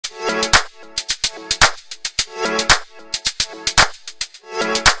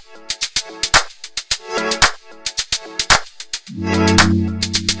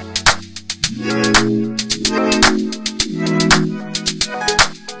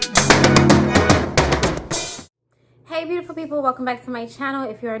beautiful people, welcome back to my channel.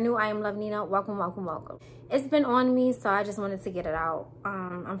 If you're new, I am Love Nina. Welcome. It's been on me, so I just wanted to get it out.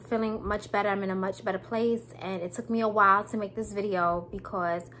 I'm feeling much better. I'm in a much better place, and it took me a while to make this video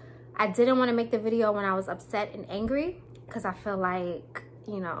because I didn't want to make the video when I was upset and angry, because I feel like,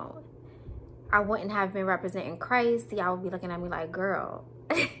 you know, I wouldn't have been representing Christ. Y'all would be looking at me like, girl.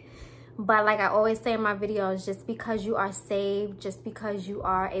 But like I always say in my videos, just because you are saved, just because you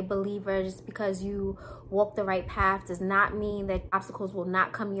are a believer, just because you walk the right path does not mean that obstacles will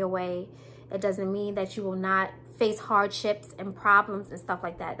not come your way. It doesn't mean that you will not face hardships and problems and stuff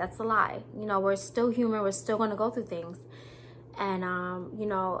like that. That's a lie. You know, we're still human. We're still going to go through things. And, you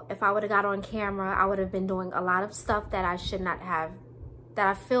know, if I would have got on camera, I would have been doing a lot of stuff that I should not have, that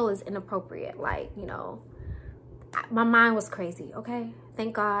I feel is inappropriate. Like, you know, my mind was crazy, okay?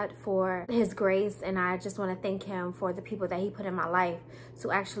 Thank God for his grace, and I just want to thank him for the people that he put in my life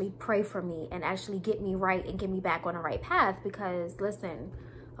to actually pray for me and actually get me right and get me back on the right path, because listen,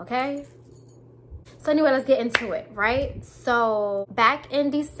 okay? So anyway, let's get into it, right? So back in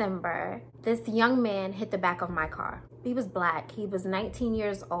December, this young man hit the back of my car. He was black. He was 19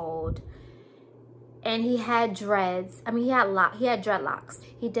 years old, and he had dreads. I mean, he had dreadlocks.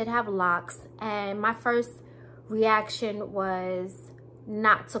 He did have locks, and my first reaction was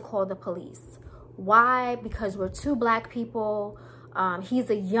not to call the police. Why? Because we're two black people. He's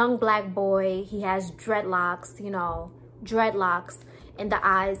a young black boy. He has dreadlocks, you know, dreadlocks in the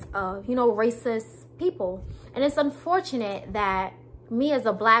eyes of, you know, racist people. And it's unfortunate that me as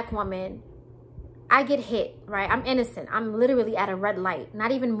a black woman, I get hit, right? I'm innocent. I'm literally at a red light,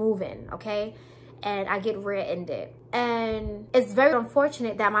 not even moving, okay? And I get rear-ended. And it's very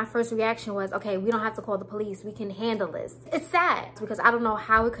unfortunate that my first reaction was, okay, we don't have to call the police. We can handle this. It's sad because I don't know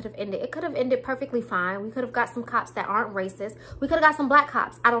how it could have ended. It could have ended perfectly fine. We could have got some cops that aren't racist. We could have got some black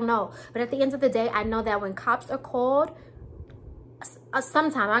cops. I don't know. But at the end of the day, I know that when cops are called,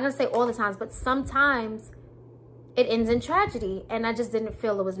 sometimes, I'm not gonna say all the times, but sometimes it ends in tragedy, and I just didn't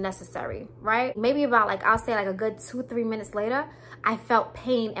feel it was necessary, right? Maybe about like, I'll say like a good 2-3 minutes later, I felt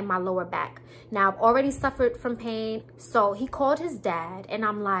pain in my lower back. Now, I've already suffered from pain. So he called his dad, and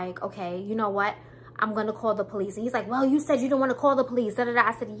I'm like, okay, you know what? I'm gonna call the police. And he's like, well, you said you don't want to call the police.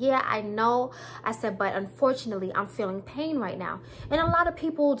 I said, yeah, I know. I said, but unfortunately, I'm feeling pain right now. And a lot of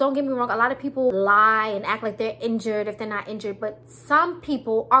people, don't get me wrong, a lot of people lie and act like they're injured if they're not injured. But some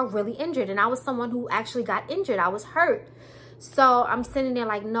people are really injured. And I was someone who actually got injured. I was hurt. So I'm sitting there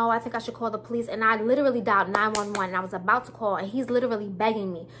like, no, I think I should call the police. And I literally dialed 911, and I was about to call, and he's literally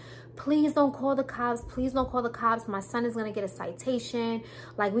begging me, please don't call the cops. Please don't call the cops. My son is going to get a citation.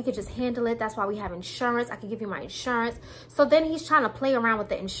 Like, we could just handle it. That's why we have insurance. I could give you my insurance. So then he's trying to play around with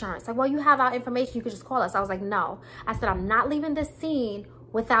the insurance. Like, well, you have our information. You could just call us. I was like, no. I said, I'm not leaving this scene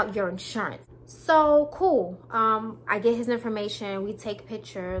without your insurance. So cool. I get his information. We take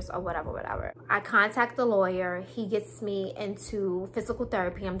pictures or whatever. I contact the lawyer. He gets me into physical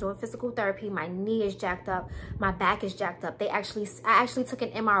therapy. I'm doing physical therapy. My knee is jacked up. My back is jacked up. I actually took an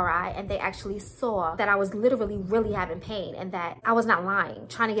MRI, and they actually saw that I was literally really having pain, and that I was not lying,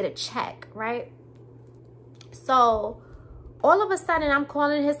 trying to get a check, right? So all of a sudden, I'm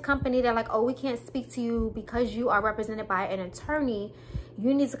calling his company. They're like, oh, we can't speak to you because you are represented by an attorney.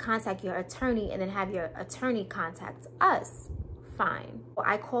 You need to contact your attorney and then have your attorney contact us. Fine. Well,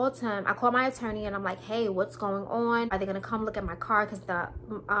 I called my attorney, and I'm like, hey, what's going on? Are they going to come look at my car? Because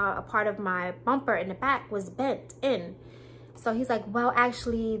a part of my bumper in the back was bent in. So he's like, well,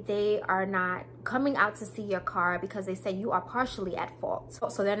 actually, they are not coming out to see your car because they said you are partially at fault.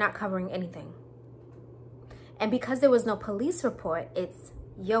 So they're not covering anything. And because there was no police report, it's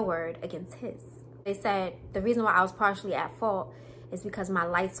your word against his. They said the reason why I was partially at fault is because my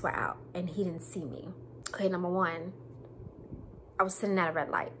lights were out and he didn't see me. Okay, number one, I was sitting at a red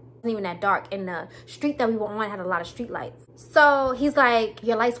light. It wasn't even that dark, and the street that we were on had a lot of street lights. So he's like,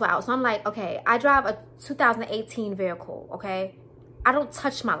 your lights were out. So I'm like, okay, I drive a 2018 vehicle, okay? I don't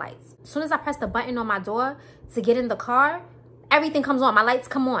touch my lights. As soon as I press the button on my door to get in the car, everything comes on. My lights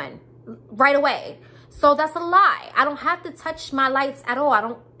come on right away. So that's a lie. I don't have to touch my lights at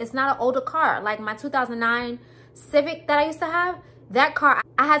all. It's not an older car. Like my 2009 Civic that I used to have, that car,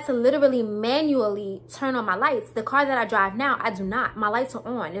 I had to literally manually turn on my lights. The car that I drive now, I do not. My lights are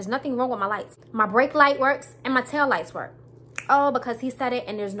on. There's nothing wrong with my lights. My brake light works and my tail lights work. Oh, because he said it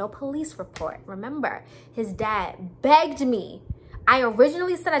and there's no police report. Remember, his dad begged me. I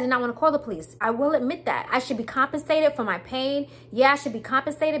originally said I did not want to call the police. I will admit that. I should be compensated for my pain. Yeah, I should be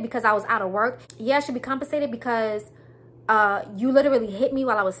compensated because I was out of work. Yeah, I should be compensated because you literally hit me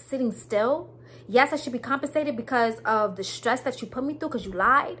while I was sitting still. Yes, I should be compensated because of the stress that you put me through because you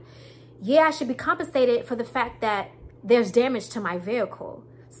lied. Yeah, I should be compensated for the fact that there's damage to my vehicle.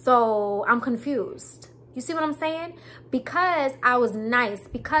 So I'm confused. You see what I'm saying? Because I was nice,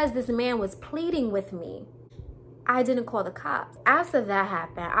 because this man was pleading with me, I didn't call the cops. After that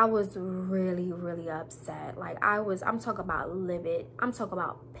happened, I was really, really upset. Like I'm talking about livid. I'm talking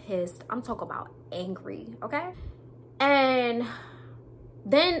about pissed. I'm talking about angry, okay? And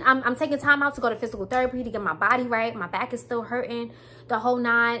then I'm taking time out to go to physical therapy to get my body right. My back is still hurting, the whole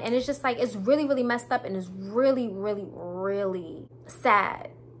nine. And it's just like, it's really, really messed up, and it's really, really, really sad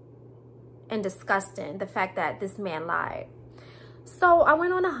and disgusting, the fact that this man lied. So I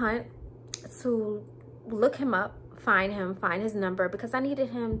went on a hunt to look him up, find him, find his number, because I needed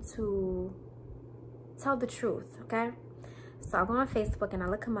him to tell the truth, okay? So I go on Facebook and I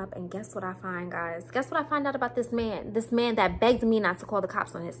look him up, and guess what I find, guys? Guess what I find out about this man? This man that begged me not to call the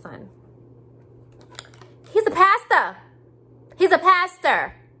cops on his son. He's a pastor. He's a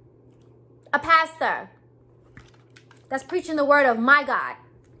pastor. A pastor that's preaching the word of my God.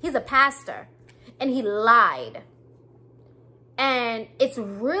 He's a pastor, and he lied. And it's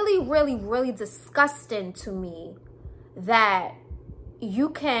really, really, really disgusting to me that you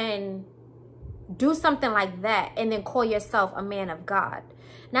can do something like that and then call yourself a man of God.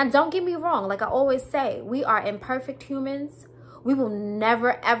 Now, don't get me wrong. Like I always say, we are imperfect humans. We will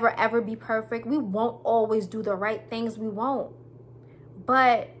never, ever, ever be perfect. We won't always do the right things. We won't.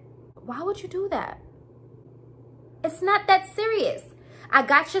 But why would you do that? It's not that serious. I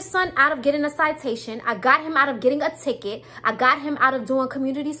got your son out of getting a citation. I got him out of getting a ticket. I got him out of doing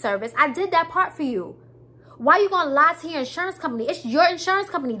community service. I did that part for you. Why you gonna lie to your insurance company? It's your insurance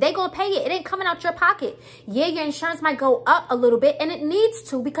company. They gonna pay it. It ain't coming out your pocket. Yeah, your insurance might go up a little bit, and it needs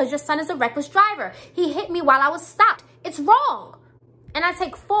to, because your son is a reckless driver. He hit me while I was stopped. It's wrong. And I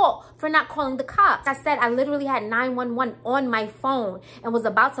take fault for not calling the cops. I said I literally had 911 on my phone and was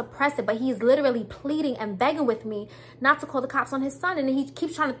about to press it, but he's literally pleading and begging with me not to call the cops on his son. And he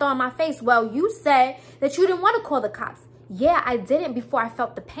keeps trying to throw in my face, well, you said that you didn't want to call the cops. Yeah, I didn't before I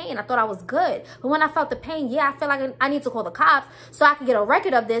felt the pain. I thought I was good. But when I felt the pain, yeah, I feel like I need to call the cops so I can get a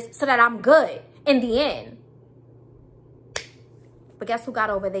record of this so that I'm good in the end. But guess who got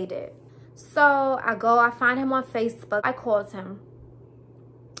over? They did. So I find him on Facebook. I called him.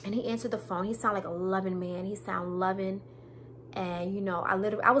 And he answered the phone. He sounded like a loving man. He sounded loving. And, you know, I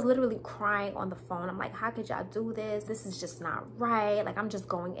was literally crying on the phone. I'm like, how could y'all do this? This is just not right. Like, I'm just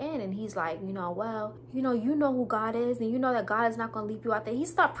going in. And he's like, you know, well, you know who God is. And you know that God is not going to leave you out there. He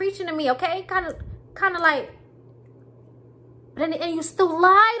started preaching to me, okay? Kind of like, and you still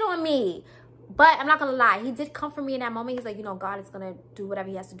lied on me. But I'm not going to lie. He did come for me in that moment. He's like, you know, God is going to do whatever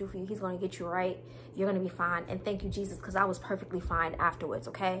he has to do for you. He's going to get you right. You're going to be fine. And thank you, Jesus, because I was perfectly fine afterwards,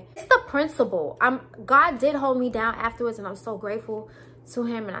 okay? It's the principle. God did hold me down afterwards, and I'm so grateful to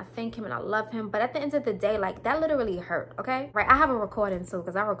him, and I thank him, and I love him. But at the end of the day, like, that literally hurt, okay? Right? I have a recording, too,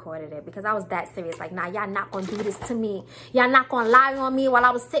 because I recorded it, because I was that serious. Like, nah, y'all not going to do this to me. Y'all not going to lie on me while I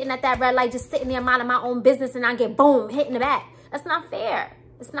was sitting at that red light, just sitting there minding my own business, and I get, boom, hit in the back. That's not fair.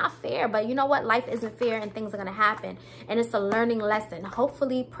 It's not fair, but you know what? Life isn't fair, and things are going to happen, and it's a learning lesson.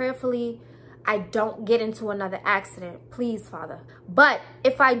 Hopefully, prayerfully, I don't get into another accident. Please, Father. But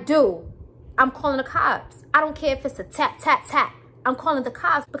if I do, I'm calling the cops. I don't care if it's a tap, tap, tap. I'm calling the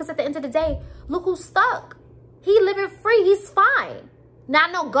cops, because at the end of the day, look who's stuck. He living free. He's fine. Now,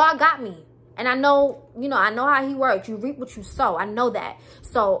 I know God got me. And I know, you know, I know how he works. You reap what you sow. I know that.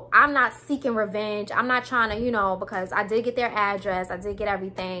 So I'm not seeking revenge. I'm not trying to, you know, because I did get their address. I did get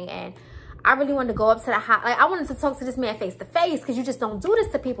everything. And I really wanted to go up to the house. Like, I wanted to talk to this man face to face, because you just don't do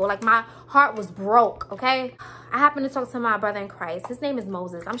this to people. Like, my heart was broke, okay? I happened to talk to my brother in Christ. His name is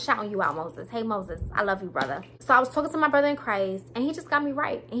Moses. I'm shouting you out, Moses. Hey, Moses, I love you, brother. So I was talking to my brother in Christ, and he just got me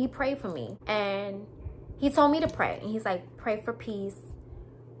right. And he prayed for me. And he told me to pray. And he's like, pray for peace.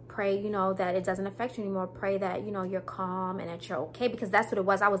 Pray, you know, that it doesn't affect you anymore. Pray that, you know, you're calm and that you're okay, because that's what it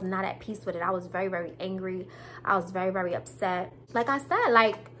was. I was not at peace with it. I was very, very angry. I was very, very upset. Like I said,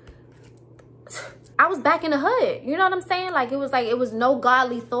 like, I was back in the hood. You know what I'm saying? Like, it was no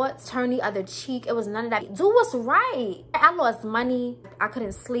godly thoughts, turn the other cheek. It was none of that. Do what's right. I lost money. I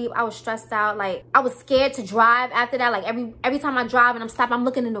couldn't sleep. I was stressed out. Like, I was scared to drive after that. Like, every time I drive and I'm stopped, I'm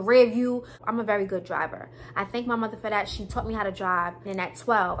looking in the rear view. I'm a very good driver. I thank my mother for that. She taught me how to drive. And at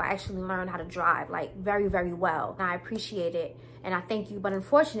 12, I actually learned how to drive, like, very, very well. And I appreciate it. And I thank you. But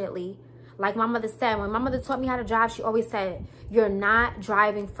unfortunately, like my mother said, when my mother taught me how to drive, she always said, you're not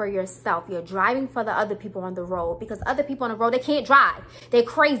driving for yourself. You're driving for the other people on the road, because other people on the road, they can't drive. They're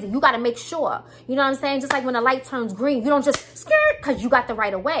crazy. You got to make sure. You know what I'm saying? Just like when the light turns green, you don't just skirt because you got the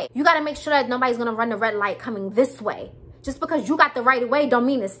right of way. You got to make sure that nobody's going to run the red light coming this way. Just because you got the right of way don't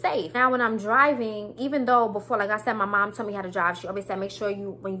mean it's safe. Now when I'm driving, even though before, like I said, my mom told me how to drive. She always said, make sure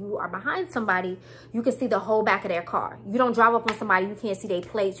when you are behind somebody, you can see the whole back of their car. You don't drive up on somebody, you can't see their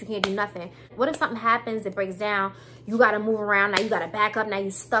plates, you can't do nothing. What if something happens, it breaks down, you got to move around, now you got to back up, now you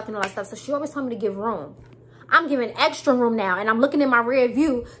stuck and all that stuff. So she always told me to give room. I'm giving extra room now, and I'm looking in my rear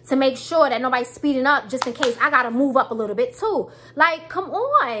view to make sure that nobody's speeding up just in case I got to move up a little bit too. Like, come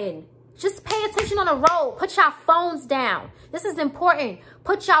on. Just pay attention on the road. Put your phones down. This is important.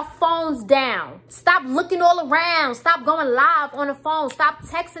 Put your phones down. Stop looking all around. Stop going live on the phone. Stop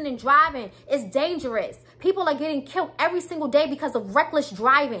texting and driving. It's dangerous. People are getting killed every single day because of reckless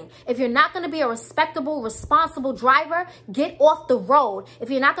driving. If you're not going to be a respectable, responsible driver, get off the road. If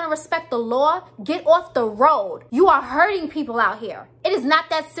you're not going to respect the law, get off the road. You are hurting people out here. It is not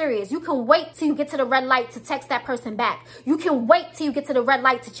that serious. You can wait till you get to the red light to text that person back. You can wait till you get to the red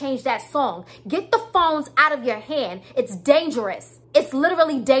light to change that song. Get the phones out of your hand. It's dangerous. It's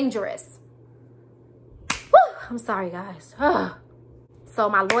literally dangerous. Woo! I'm sorry, guys. So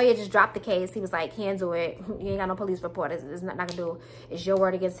my lawyer just dropped the case. He was like, can't do it. You ain't got no police report. It's not gonna do. It's your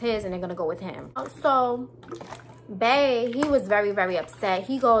word against his, and they're gonna go with him. So Bae, he was very, very upset.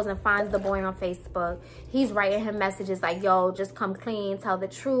 He goes and finds the boy on Facebook. He's writing him messages like, yo, just come clean, tell the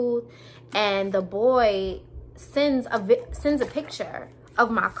truth. And the boy sends a picture of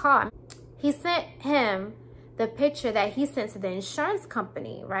my car. He sent him the picture that he sent to the insurance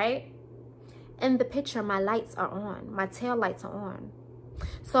company, right? In the picture, my lights are on. My tail lights are on.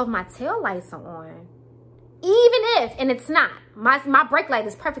 So if my tail lights are on, even if, and it's not, my brake light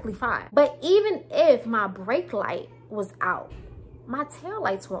is perfectly fine. But even if my brake light was out, my tail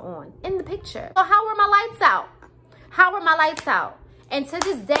lights were on in the picture. So how were my lights out? How were my lights out? And to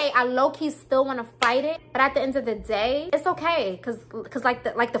this day, I low-key still want to fight it. But at the end of the day, it's okay. Cause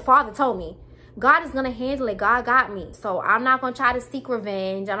like the Father told me, God is going to handle it. God got me. So I'm not going to try to seek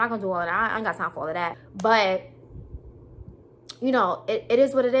revenge. I'm not going to do all that. I ain't got time for all of that. But you know, it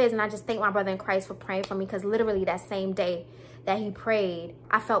is what it is. And I just thank my brother in Christ for praying for me, because literally that same day that he prayed,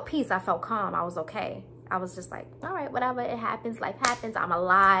 I felt peace. I felt calm. I was okay. I was just like, all right, whatever, it happens, life happens. I'm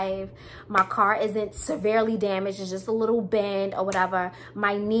alive. My car isn't severely damaged. It's just a little bend or whatever.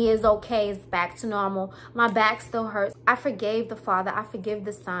 My knee is okay. It's back to normal. My back still hurts. I forgave the Father. I forgive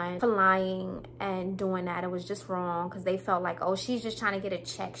the Son for lying and doing that. It was just wrong, because they felt like, oh, she's just trying to get a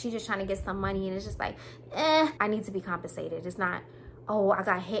check. She's just trying to get some money. And it's just like, I need to be compensated. It's not, oh, I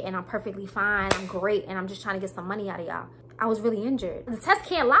got hit and I'm perfectly fine. I'm great. And I'm just trying to get some money out of y'all. I was really injured. The test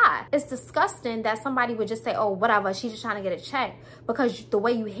can't lie. It's disgusting that somebody would just say, oh, whatever, she's just trying to get a check. Because the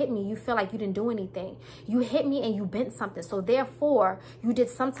way you hit me, you feel like you didn't do anything. You hit me and you bent something. So therefore, you did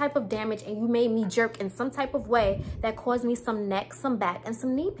some type of damage and you made me jerk in some type of way that caused me some neck, some back, and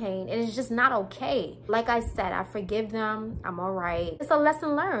some knee pain. And it's just not okay. Like I said, I forgive them. I'm all right. It's a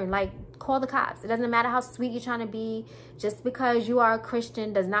lesson learned. Like, call the cops. It doesn't matter how sweet you're trying to be. Just because you are a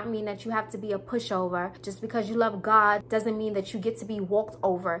Christian does not mean that you have to be a pushover. Just because you love God doesn't mean that you get to be walked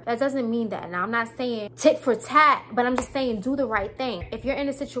over. That doesn't mean that. Now, I'm not saying tit for tat, but I'm just saying do the right thing. If you're in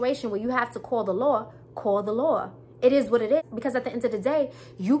a situation where you have to call the law, call the law. It is what it is. Because at the end of the day,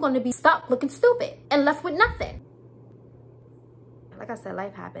 you're going to be stuck looking stupid and left with nothing. Like I said,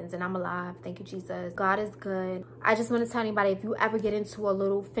 life happens and I'm alive. Thank you, Jesus. God is good. I just want to tell anybody, if you ever get into a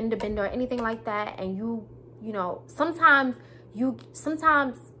little fender bender or anything like that, and you know, sometimes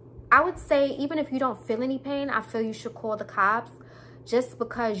I would say, even if you don't feel any pain, I feel you should call the cops, just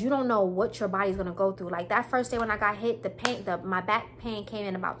because you don't know what your body's going to go through. Like that first day when I got hit, my back pain came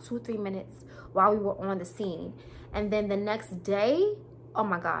in about 2-3 minutes while we were on the scene. And then the next day, oh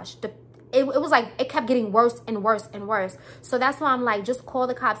my gosh, it was like it kept getting worse and worse and worse. So that's why I'm like, just call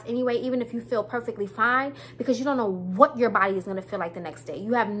the cops anyway, even if you feel perfectly fine, because you don't know what your body is going to feel like the next day.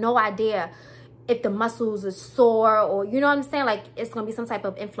 You have no idea if the muscles are sore, or you know what I'm saying, like it's going to be some type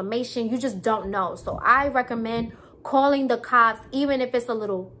of inflammation. You just don't know. So I recommend calling the cops, even if it's a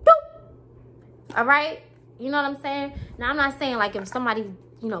little doop. All right, you know what I'm saying? Now, I'm not saying like if somebody,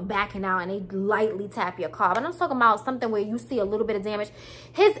 you know, backing out and they lightly tap your car, but I'm talking about something where you see a little bit of damage.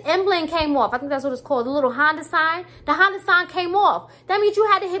 His emblem came off. I think that's what it's called, the little Honda sign. The Honda sign came off. That means you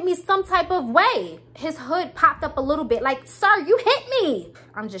had to hit me some type of way. His hood popped up a little bit. Like, sir, you hit me.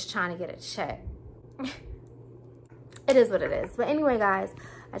 I'm just trying to get a check. It is what it is. But anyway, guys,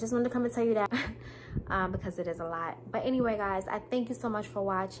 I just wanted to come and tell you that because it is a lot. But anyway, guys, I thank you so much for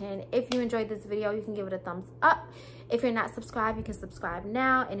watching. If you enjoyed this video, you can give it a thumbs up. If you're not subscribed, you can subscribe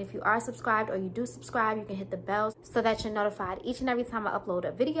now. And if you are subscribed, or you do subscribe, you can hit the bell so that you're notified each and every time I upload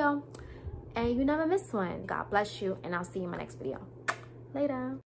a video and you never miss one. God bless you, and I'll see you in my next video. Later.